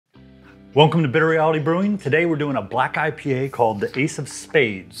Welcome to Bitter Reality Brewing. Today we're doing a black IPA called the Ace of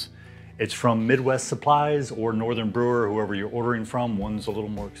Spades. It's from Midwest Supplies or Northern Brewer, whoever you're ordering from. One's a little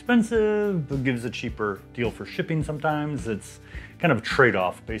more expensive, but gives a cheaper deal for shipping sometimes. It's kind of a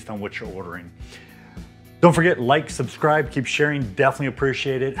trade-off based on what you're ordering. Don't forget, like, subscribe, keep sharing, definitely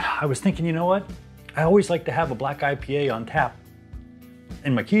appreciate it. I was thinking, you know what? I always like to have a black IPA on tap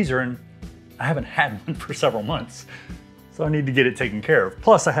in my keezer, and I haven't had one for several months. So I need to get it taken care of.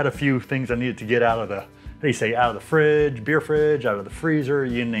 Plus I had a few things I needed to get out of the, how do you say, out of the fridge, beer fridge, out of the freezer,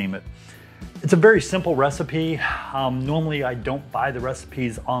 you name it. It's a very simple recipe. Normally I don't buy the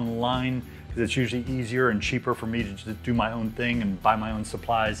recipes online because it's usually easier and cheaper for me to just do my own thing and buy my own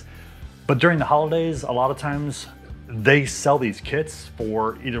supplies. But during the holidays, a lot of times they sell these kits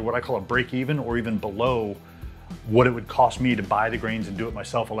for either what I call a break even or even below what it would cost me to buy the grains and do it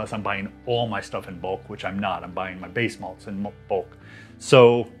myself, unless I'm buying all my stuff in bulk, which I'm not. I'm buying my base malts in bulk.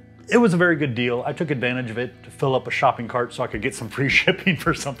 So it was a very good deal. I took advantage of it to fill up a shopping cart so I could get some free shipping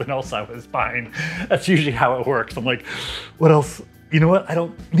for something else I was buying. That's usually how it works. I'm like, what else? You know what? I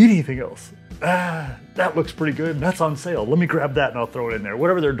don't need anything else. That looks pretty good. That's on sale. Let me grab that and I'll throw it in there.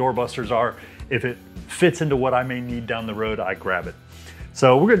 Whatever their doorbusters are, if it fits into what I may need down the road, I grab it.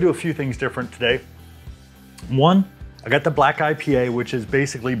 So we're gonna do a few things different today. One, I got the black IPA, which is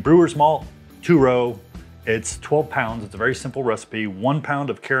basically brewer's malt, 2-row. It's 12 pounds. It's a very simple recipe. 1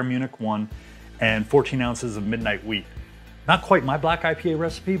 pound of Cara Munich 1 and 14 ounces of midnight wheat. Not quite my black IPA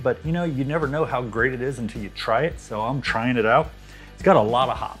recipe, but you know, you never know how great it is until you try it. So I'm trying it out. It's got a lot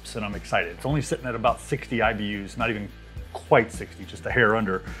of hops and I'm excited. It's only sitting at about 60 IBUs, not even quite 60, just a hair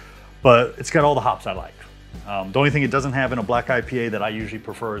under, but it's got all the hops I like. The only thing it doesn't have in a black IPA that I usually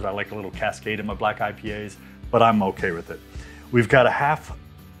prefer is I like a little cascade in my black IPAs, but I'm okay with it. We've got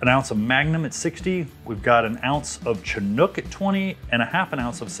an ounce of Magnum at 60. We've got an ounce of Chinook at 20 and a half an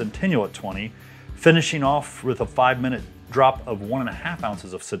ounce of Centennial at 20, finishing off with a 5-minute drop of 1.5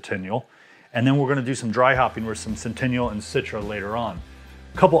 ounces of Centennial. And then we're gonna do some dry hopping with some Centennial and Citra later on.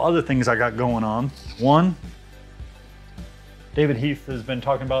 A couple other things I got going on. One, David Heath has been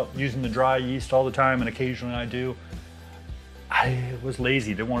talking about using the dry yeast all the time, and occasionally I do. I was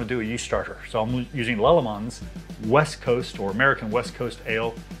lazy, didn't want to do a yeast starter. So I'm using Lelleman's West Coast or American West Coast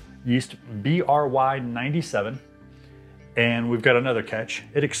Ale yeast BRY 97. And we've got another catch.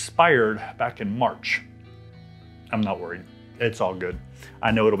 It expired back in March. I'm not worried, it's all good.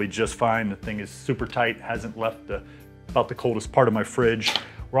 I know it'll be just fine. The thing is super tight, hasn't left about the coldest part of my fridge.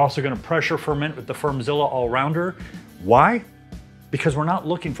 We're also gonna pressure ferment with the Fermzilla All Rounder. Why? Because we're not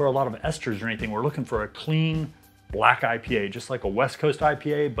looking for a lot of esters or anything. We're looking for a clean black IPA, just like a West Coast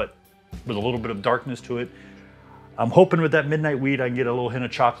IPA, but with a little bit of darkness to it. I'm hoping with that midnight wheat I can get a little hint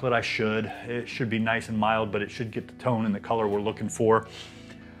of chocolate. I should. It should be nice and mild, but it should get the tone and the color we're looking for.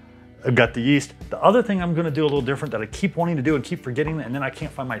 I've got the yeast. The other thing I'm gonna do a little different that I keep wanting to do and keep forgetting, and then I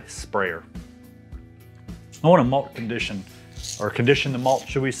can't find my sprayer. I want to malt condition, or condition the malt,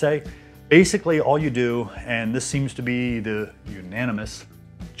 should we say. Basically all you do, and this seems to be the unanimous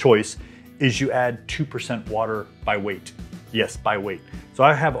choice, is you add 2% water by weight. Yes, by weight. So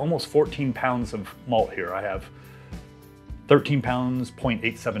I have almost 14 pounds of malt here. I have 13 pounds,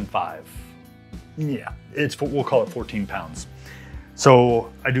 0.875. Yeah, we'll call it 14 pounds.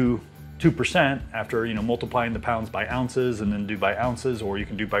 So I do 2% after, you know, multiplying the pounds by ounces, and then do by ounces, or you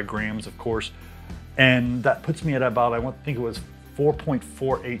can do by grams, of course. And that puts me at about, I think it was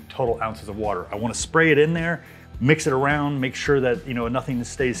 4.48 total ounces of water. I want to spray it in there, mix it around, make sure that, you know, nothing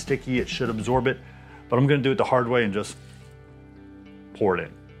stays sticky. It should absorb it, but I'm going to do it the hard way and just pour it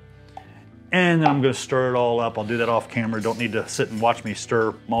in. And then I'm going to stir it all up. I'll do that off camera. Don't need to sit and watch me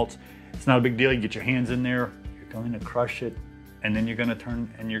stir malts. It's not a big deal. You get your hands in there, you're going to crush it, and then you're going to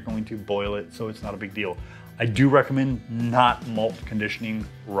turn and you're going to boil it. So it's not a big deal. I do recommend not malt conditioning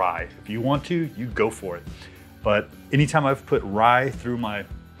rye. If you want to, you go for it. But anytime I've put rye through my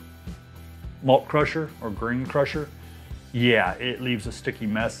malt crusher or grain crusher, yeah, it leaves a sticky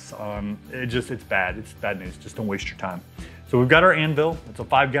mess. It's bad. It's bad news. Just don't waste your time. So we've got our Anvil. It's a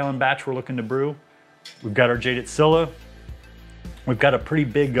 5-gallon batch we're looking to brew. We've got our Jaded Scylla. We've got a pretty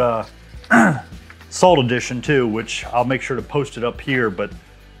big salt addition too, which I'll make sure to post it up here, but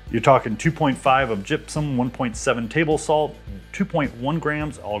you're talking 2.5 of gypsum, 1.7 table salt, 2.1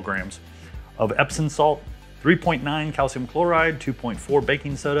 grams, all grams, of Epsom salt, 3.9 calcium chloride, 2.4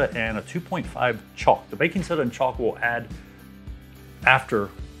 baking soda, and a 2.5 chalk. The baking soda and chalk we'll add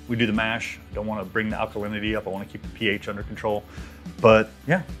after we do the mash. I don't want to bring the alkalinity up. I want to keep the pH under control. But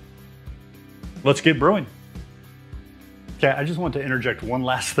yeah, let's get brewing. Okay, I just want to interject one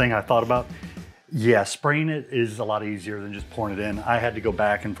last thing I thought about. Yeah, spraying it is a lot easier than just pouring it in. I had to go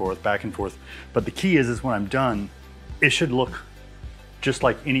back and forth, back and forth. But the key is when I'm done, it should look just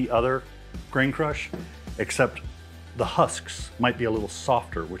like any other grain crush, except the husks might be a little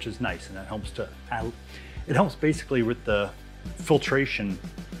softer, which is nice, and that helps it helps basically with the filtration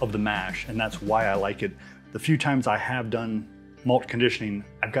of the mash, and that's why I like it. The few times I have done malt conditioning,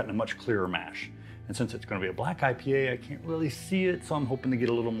 I've gotten a much clearer mash. And since it's gonna be a black IPA, I can't really see it, so I'm hoping to get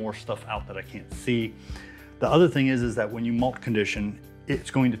a little more stuff out that I can't see. The other thing is that when you malt condition, it's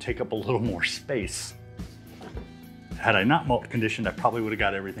going to take up a little more space. Had I not malt conditioned, I probably would have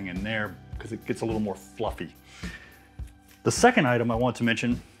got everything in there because it gets a little more fluffy. The second item I want to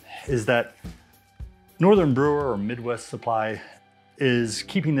mention is that Northern Brewer or Midwest Supply is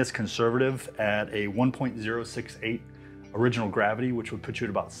keeping this conservative at a 1.068 original gravity, which would put you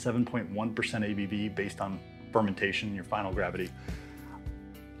at about 7.1% ABV based on fermentation, your final gravity.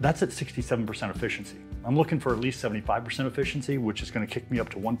 That's at 67% efficiency. I'm looking for at least 75% efficiency, which is going to kick me up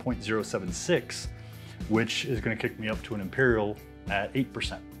to 1.076, which is going to kick me up to an Imperial at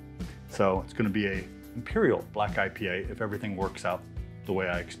 8%. So it's going to be a Imperial Black IPA if everything works out the way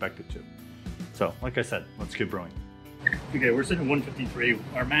I expect it to. So, like I said, let's get brewing. Okay, we're sitting at 153.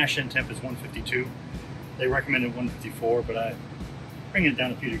 Our mash in temp is 152. They recommended 154, but I bring it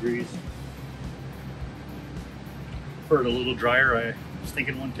down a few degrees. For it a little drier, I was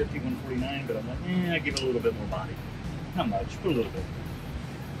thinking 150, 149, but I'm like, I give it a little bit more body. Not much, but a little bit.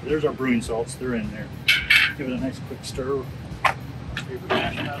 There's our brewing salts, they're in there. Give it a nice quick stir. Favorite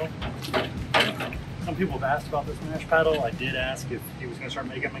mash paddle. Some people have asked about this mash paddle. I did ask if he was going to start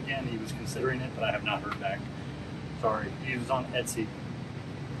making them again. He was considering it, but I have not heard back. Sorry, he was on Etsy.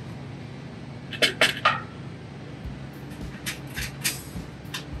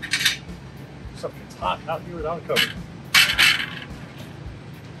 Stuff gets hot out here without a cover.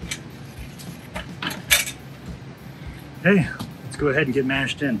 Okay, let's go ahead and get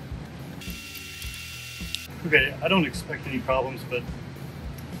mashed in. Okay, I don't expect any problems, but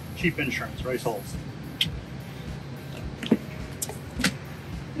cheap insurance, rice hulls.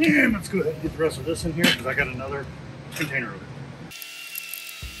 And let's go ahead and get the rest of this in here because I got another container of it.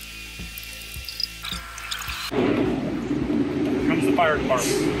 Here comes the fire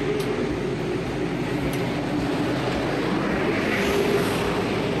department.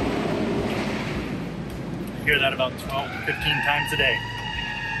 I hear that about 12 to 15 times a day,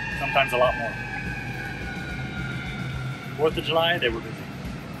 sometimes a lot more. 4th of July, they were busy.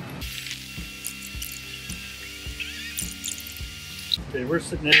 Okay, we're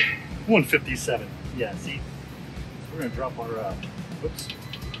sitting at 157. Yeah, see? So we're gonna drop our, whoops.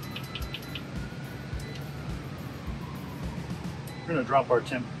 We're gonna drop our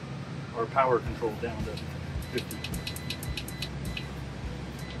temp, our power control down to 50.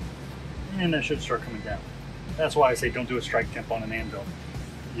 And that should start coming down. That's why I say don't do a strike temp on an anvil.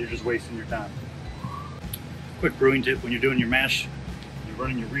 You're just wasting your time. Quick brewing tip, when you're doing your mash, you're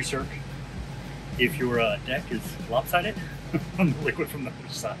running your recirc, if your deck is lopsided on the liquid from the other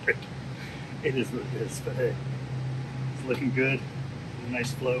side, it is what it is, but hey, it's looking good.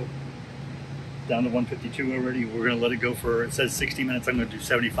 Nice flow. Down to 152 already. We're gonna let it go for, it says 60 minutes, I'm gonna do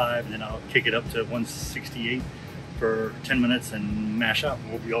 75, and then I'll kick it up to 168 for 10 minutes and mash up,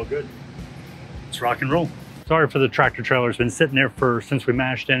 and we'll be all good. Let's rock and roll. Sorry for the tractor trailer. It's been sitting there since we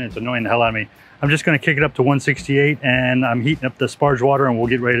mashed in. It's annoying the hell out of me. I'm just gonna kick it up to 168 and I'm heating up the sparge water and we'll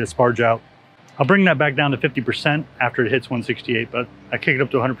get ready to sparge out. I'll bring that back down to 50% after it hits 168, but I kick it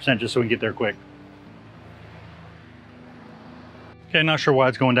up to 100% just so we can get there quick. Okay, not sure why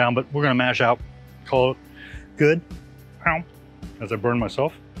it's going down, but we're gonna mash out. Call it good. Ow. As I burn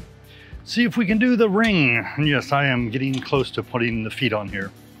myself. See if we can do the ring. And yes, I am getting close to putting the feet on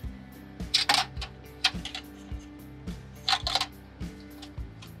here.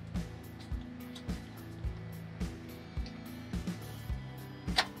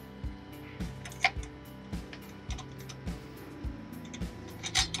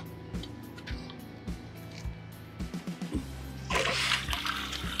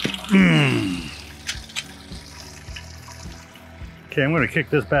 Okay, I'm going to kick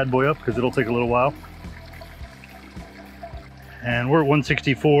this bad boy up because it'll take a little while. And we're at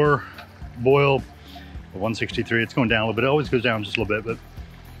 164 boil, 163. It's going down a little bit. It always goes down just a little bit, but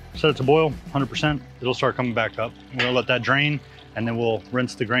set it to boil 100%. It'll start coming back up. We're going to let that drain and then we'll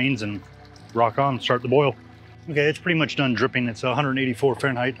rinse the grains and rock on, start the boil. Okay, it's pretty much done dripping. It's 184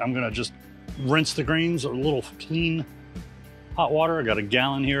 Fahrenheit. I'm going to just rinse the grains with a little clean hot water. I got a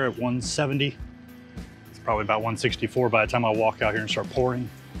gallon here at 170. It's probably about 164 by the time I walk out here and start pouring.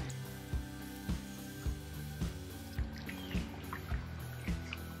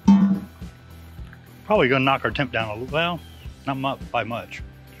 Probably gonna knock our temp down a little, well, not by much.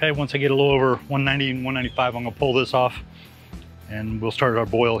 Okay, once I get a little over 190 and 195, I'm gonna pull this off and we'll start our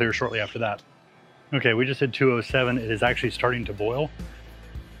boil here shortly after that. Okay, we just hit 207. It is actually starting to boil.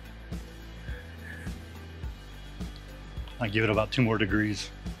 I give it about 2 more degrees.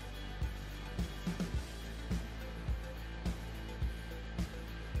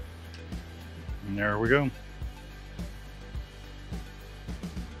 And there we go.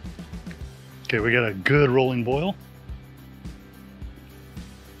 Okay, we got a good rolling boil.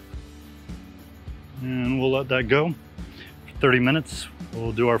 And we'll let that go for 30 minutes.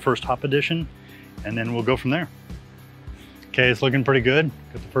 We'll do our first hop addition and then we'll go from there. Okay, it's looking pretty good.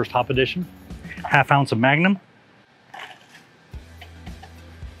 Got the first hop addition. 1/2 ounce of Magnum.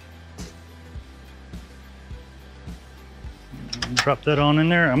 Drop that on in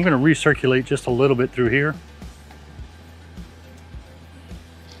there. I'm gonna recirculate just a little bit through here.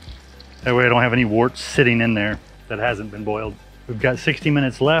 That way I don't have any warts sitting in there that hasn't been boiled. We've got 60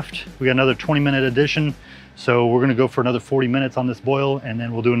 minutes left. We got another 20-minute addition. So we're gonna go for another 40 minutes on this boil and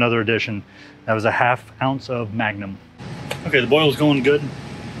then we'll do another addition. That was a 1/2 ounce of Magnum. Okay, the boil's going good.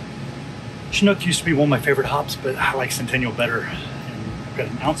 Chinook used to be one of my favorite hops, but I like Centennial better. And I've got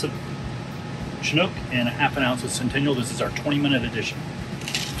 1 ounce of Chinook and 1/2 ounce of Centennial. This is our 20-minute addition.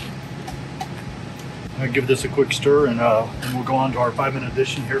 I'll give this a quick stir and we'll go on to our 5-minute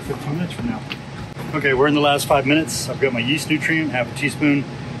addition here 15 minutes from now. Okay, we're in the last 5 minutes. I've got my yeast nutrient, 1/2 teaspoon,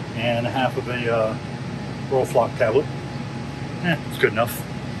 and 1/2 of a roll flock tablet. It's good enough.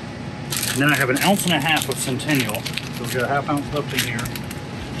 And then I have 1.5 ounces of Centennial. So we've got 1/2 ounce left in here.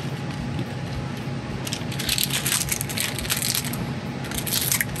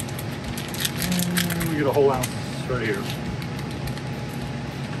 And we get a whole ounce right here.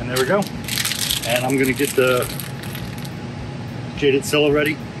 And there we go. And I'm gonna get the Jaded Scylla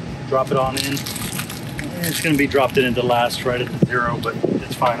ready, drop it on in. It's gonna be dropped in into last right at the 0, but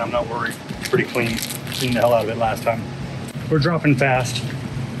it's fine, I'm not worried. It's pretty clean, cleaned the hell out of it last time. We're dropping fast.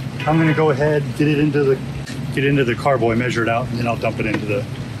 I'm gonna go ahead, get into the carboy, measure it out, and then I'll dump it into the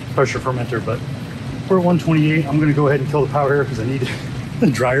pressure fermenter. But we're at 128. I'm gonna go ahead and kill the power here because I need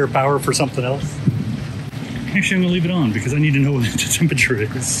the dryer power for something else. Actually, I'm gonna leave it on because I need to know what the temperature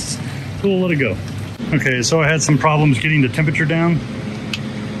is. So we'll let it go. Okay, so I had some problems getting the temperature down.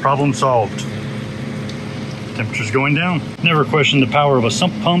 Problem solved. Temperature's going down. Never question the power of a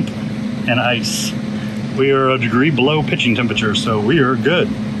sump pump and ice. We are a degree below pitching temperature, so we are good.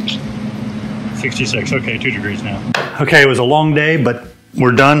 66, okay, 2 degrees now. Okay, it was a long day, but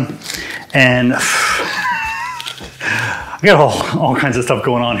we're done. And I got all kinds of stuff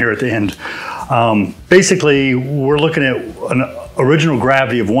going on here at the end. Basically, we're looking at an original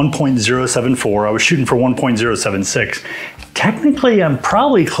gravity of 1.074. I was shooting for 1.076. Technically, I'm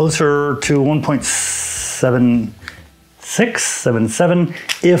probably closer to 1.76, 77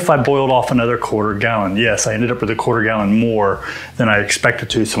 if I boiled off another 1/4 gallon. Yes, I ended up with a 1/4 gallon more than I expected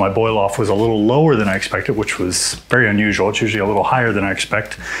to, so my boil off was a little lower than I expected, which was very unusual. It's usually a little higher than I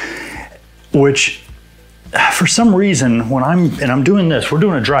expect, which for some reason, when I'm doing this, we're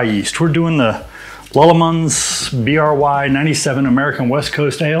doing a dry yeast. We're doing the Lulleman's BRY 97 American West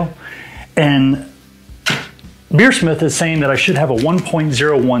Coast Ale. And Beersmith is saying that I should have a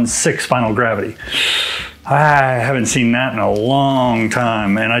 1.016 final gravity. I haven't seen that in a long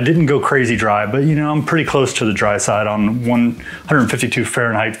time, and I didn't go crazy dry, but you know, I'm pretty close to the dry side on 152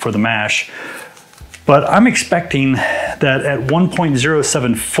 Fahrenheit for the mash. But I'm expecting that at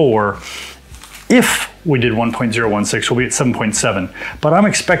 1.074, if we did 1.016, we'll be at 7.7. But I'm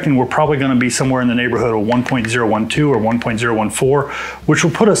expecting we're probably gonna be somewhere in the neighborhood of 1.012 or 1.014, which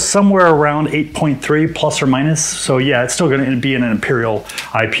will put us somewhere around 8.3 plus or minus. So yeah, it's still gonna be in an Imperial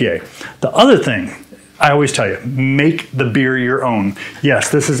IPA. The other thing, I always tell you, make the beer your own. Yes,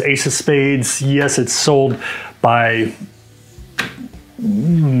 this is Ace of Spades. Yes, it's sold by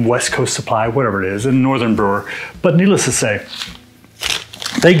West Coast Supply, whatever it is, and Northern Brewer. But needless to say,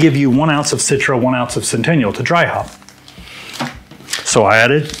 they give you 1 ounce of Citra, 1 ounce of Centennial to dry hop. So I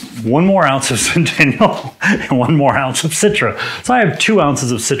added 1 more ounce of Centennial and 1 more ounce of Citra. So I have 2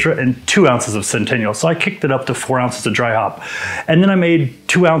 ounces of Citra and 2 ounces of Centennial. So I kicked it up to 4 ounces of dry hop. And then I made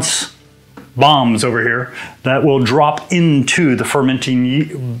 2 ounce bombs over here that will drop into the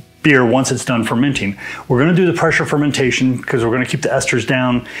fermenting beer once it's done fermenting. We're gonna do the pressure fermentation because we're gonna keep the esters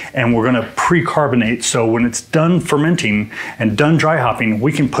down and we're gonna pre-carbonate. So when it's done fermenting and done dry hopping,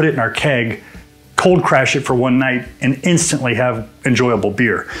 we can put it in our keg, cold crash it for one night and instantly have enjoyable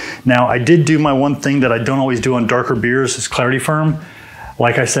beer. Now I did do my one thing that I don't always do on darker beers is Clarity Firm.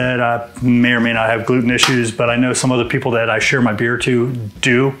 Like I said, I may or may not have gluten issues, but I know some other people that I share my beer to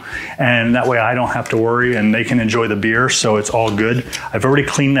do, and that way I don't have to worry and they can enjoy the beer, so it's all good. I've already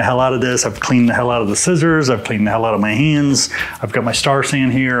cleaned the hell out of this. I've cleaned the hell out of the scissors. I've cleaned the hell out of my hands. I've got my star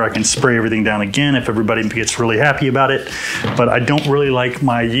sand here. I can spray everything down again if everybody gets really happy about it, but I don't really like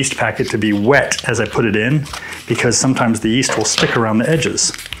my yeast packet to be wet as I put it in, because sometimes the yeast will stick around the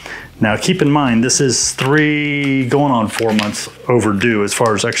edges. Now keep in mind, this is 3 going on 4 months overdue as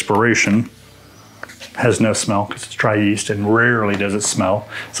far as expiration. Has no smell because it's dry yeast and rarely does it smell.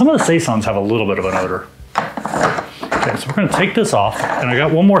 Some of the saisons have a little bit of an odor. Okay, so we're gonna take this off, and I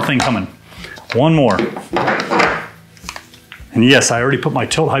got one more thing coming. One more. And yes, I already put my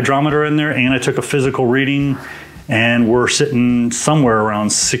tilt hydrometer in there, and I took a physical reading, and we're sitting somewhere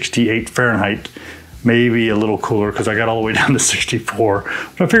around 68 Fahrenheit. Maybe a little cooler because I got all the way down to 64.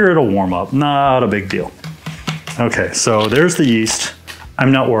 But I figure it'll warm up, not a big deal. Okay, so there's the yeast.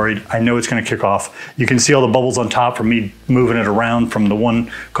 I'm not worried. I know it's gonna kick off. You can see all the bubbles on top from me moving it around from the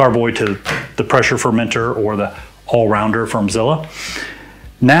one carboy to the pressure fermenter or the All Rounder Fermzilla.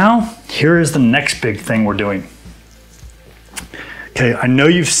 Now, here is the next big thing we're doing. Okay, I know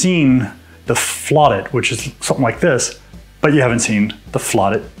you've seen the flautet, which is something like this, but you haven't seen the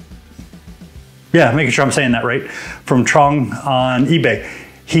flautet. Yeah, making sure I'm saying that right, from Trong on eBay.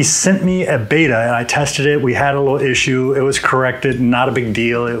 He sent me a beta and I tested it. We had a little issue. It was corrected, not a big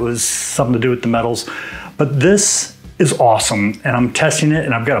deal. It was something to do with the metals. But this is awesome, and I'm testing it,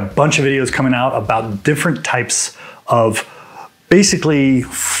 and I've got a bunch of videos coming out about different types of basically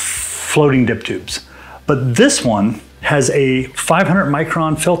floating dip tubes. But this one has a 500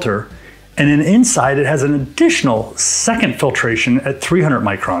 micron filter, and then inside it has an additional second filtration at 300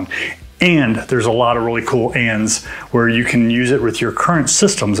 micron. And there's a lot of really cool ands where you can use it with your current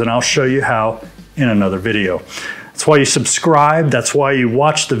systems, and I'll show you how in another video. That's why you subscribe, that's why you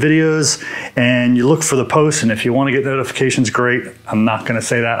watch the videos, and you look for the posts, and if you want to get notifications, great. I'm not gonna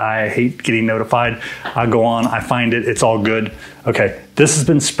say that, I hate getting notified. I go on, I find it, it's all good. Okay, this has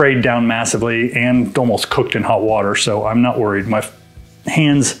been sprayed down massively and almost cooked in hot water, so I'm not worried. My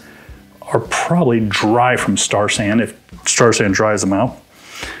hands are probably dry from star sand, if star sand dries them out.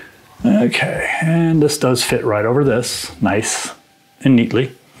 Okay, and this does fit right over this, nice and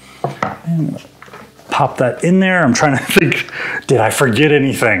neatly. And pop that in there. I'm trying to think, did I forget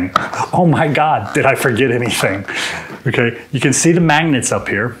anything? Oh my God, did I forget anything? Okay, you can see the magnets up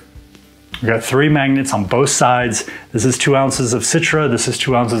here. We've got 3 magnets on both sides. This is 2 ounces of Citra, this is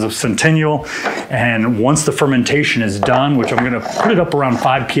 2 ounces of Centennial. And once the fermentation is done, which I'm gonna put it up around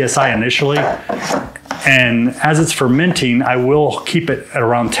 5 PSI initially, and as it's fermenting, I will keep it at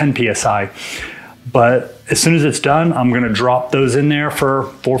around 10 PSI. But as soon as it's done, I'm gonna drop those in there for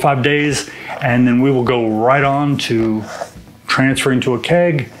 4 or 5 days, and then we will go right on to transferring to a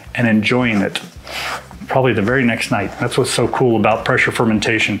keg and enjoying it. Probably the very next night. That's what's so cool about pressure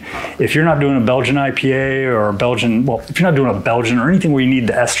fermentation. If you're not doing a Belgian IPA or a Belgian, well, if you're not doing a Belgian or anything where you need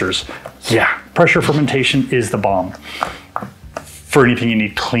the esters, yeah, pressure fermentation is the bomb. For anything you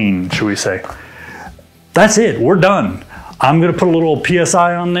need clean, should we say. That's it, we're done. I'm gonna put a little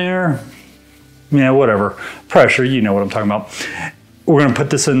PSI on there. Yeah, whatever, pressure, you know what I'm talking about. We're gonna put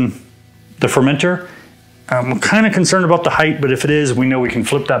this in the fermenter. I'm kind of concerned about the height, but if it is, we know we can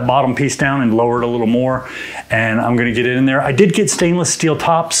flip that bottom piece down and lower it a little more. And I'm gonna get it in there. I did get stainless steel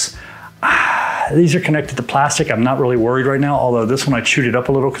tops. These are connected to plastic. I'm not really worried right now, although this one I chewed it up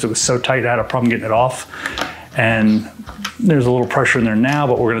a little because it was so tight I had a problem getting it off. And there's a little pressure in there now,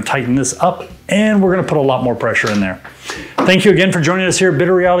 but we're gonna tighten this up and we're gonna put a lot more pressure in there. Thank you again for joining us here at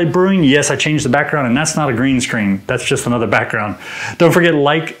Bitter Reality Brewing. Yes, I changed the background, and that's not a green screen. That's just another background. Don't forget to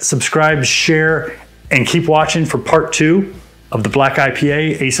like, subscribe, share, and keep watching for part 2 of the Black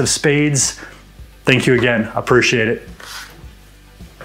IPA, Ace of Spades. Thank you again, I appreciate it.